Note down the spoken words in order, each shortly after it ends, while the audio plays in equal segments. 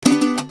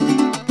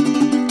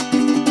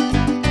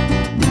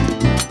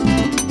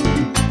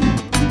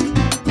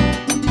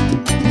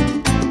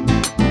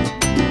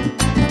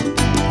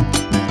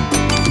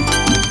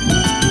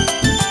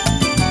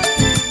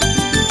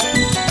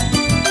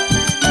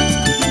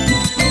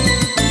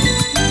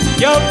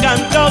Yo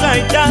canto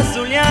gaita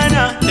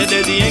zuliana desde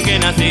el día en que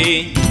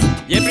nací.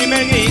 Y el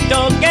primer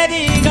grito que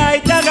di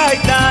gaita,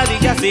 gaita,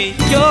 dije así.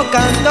 Yo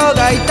canto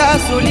gaita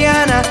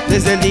zuliana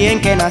desde el día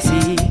en que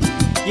nací.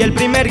 Y el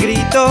primer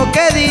grito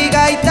que di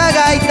gaita,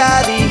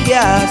 gaita, dije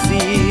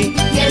así.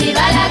 Que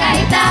viva la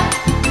gaita,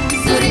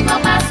 su ritmo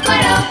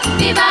pascuero.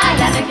 Viva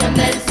la región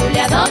del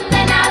Zulia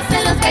donde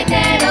nacen los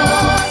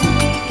gaiteros.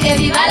 Que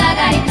viva la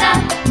gaita,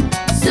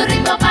 su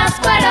ritmo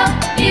pascuero.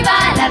 Viva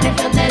la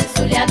región del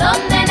Zulia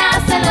donde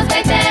nacen los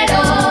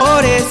gaiteros.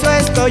 Por eso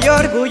estoy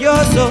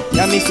orgulloso y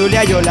a mi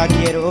Zulia yo la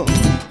quiero.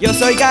 Yo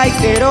soy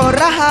gaitero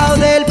rajao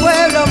del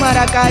pueblo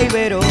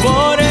maracaibero.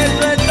 Por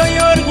eso estoy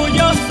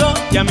orgulloso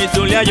y a mi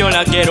Zulia yo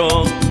la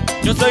quiero.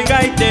 Yo soy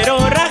gaitero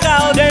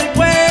rajao del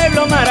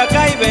pueblo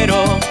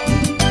maracaibero.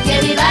 Que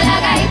viva la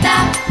gaita,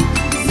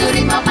 su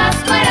ritmo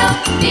pascuero.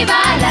 Viva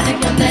la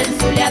región del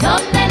Zulia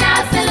donde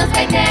nacen los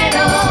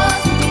gaiteros.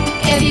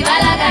 Que viva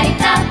la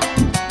gaita,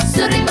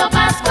 su ritmo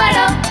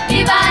pascuero.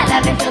 Viva la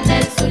región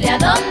del Zulia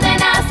donde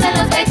nacen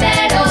los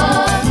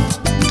gaiteros.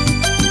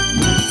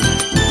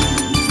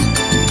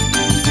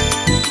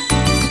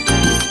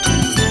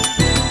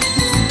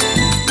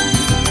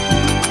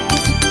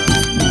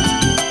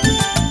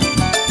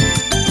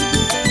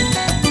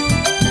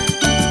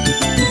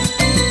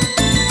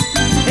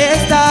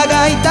 Esta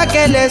gaita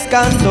que les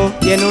canto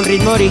tiene un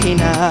ritmo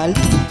original.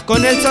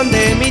 Con el son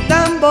de mi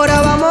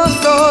tambora vamos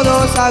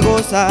todos a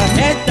gozar.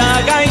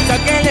 Esta gaita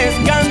que les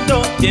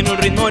canto tiene un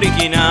ritmo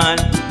original.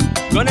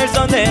 Con el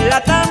son de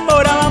la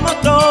tambora vamos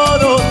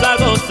todos a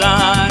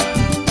gozar.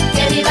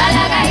 Que viva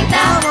la gaita,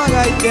 vamos a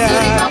gaitear. Su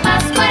ritmo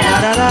pascuero.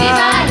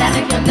 Viva la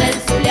región del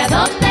Zulia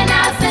donde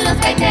nacen los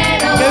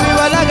gaiteros. Que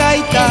viva la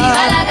gaita, que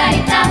viva la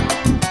gaita,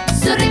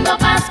 su ritmo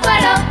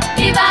pascuero.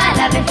 Viva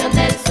la región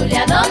del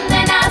Zulia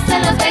donde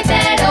nacen los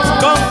gaiteros.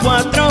 Con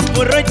cuatro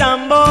furro y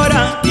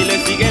tambora y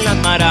le siguen las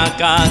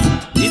maracas.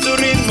 Y su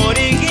ritmo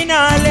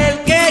original el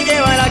que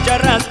lleva la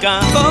charrasca.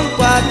 con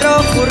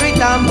cuatro furro y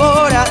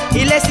tambora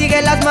y le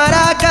siguen las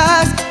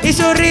maracas. Y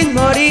su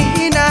ritmo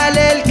original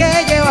el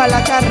que lleva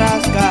la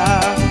charrasca.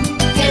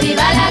 Que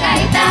viva la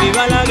gaita, Que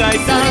viva la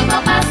gaita, su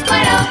ritmo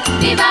pascuero.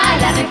 Viva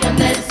la región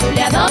del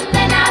Zulia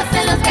donde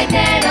nacen los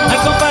gaiteros. al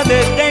compás de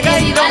este Que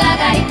viva la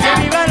gaita, gaita,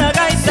 que viva la su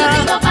gaita.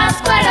 ritmo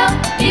pascuero.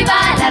 Viva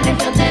la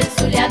región del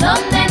Zulia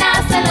donde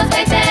nacen los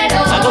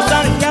gaiteros. A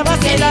gozar y a Que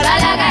vacilar. viva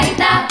la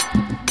gaita,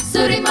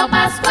 su ritmo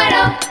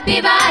pascuero.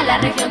 Viva la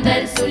región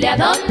del Zulia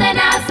donde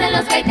nacen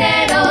los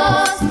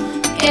gaiteros.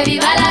 Que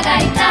viva la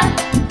gaita,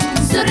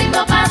 su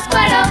ritmo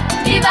pascuero.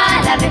 Viva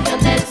la región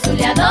del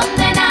Zulia donde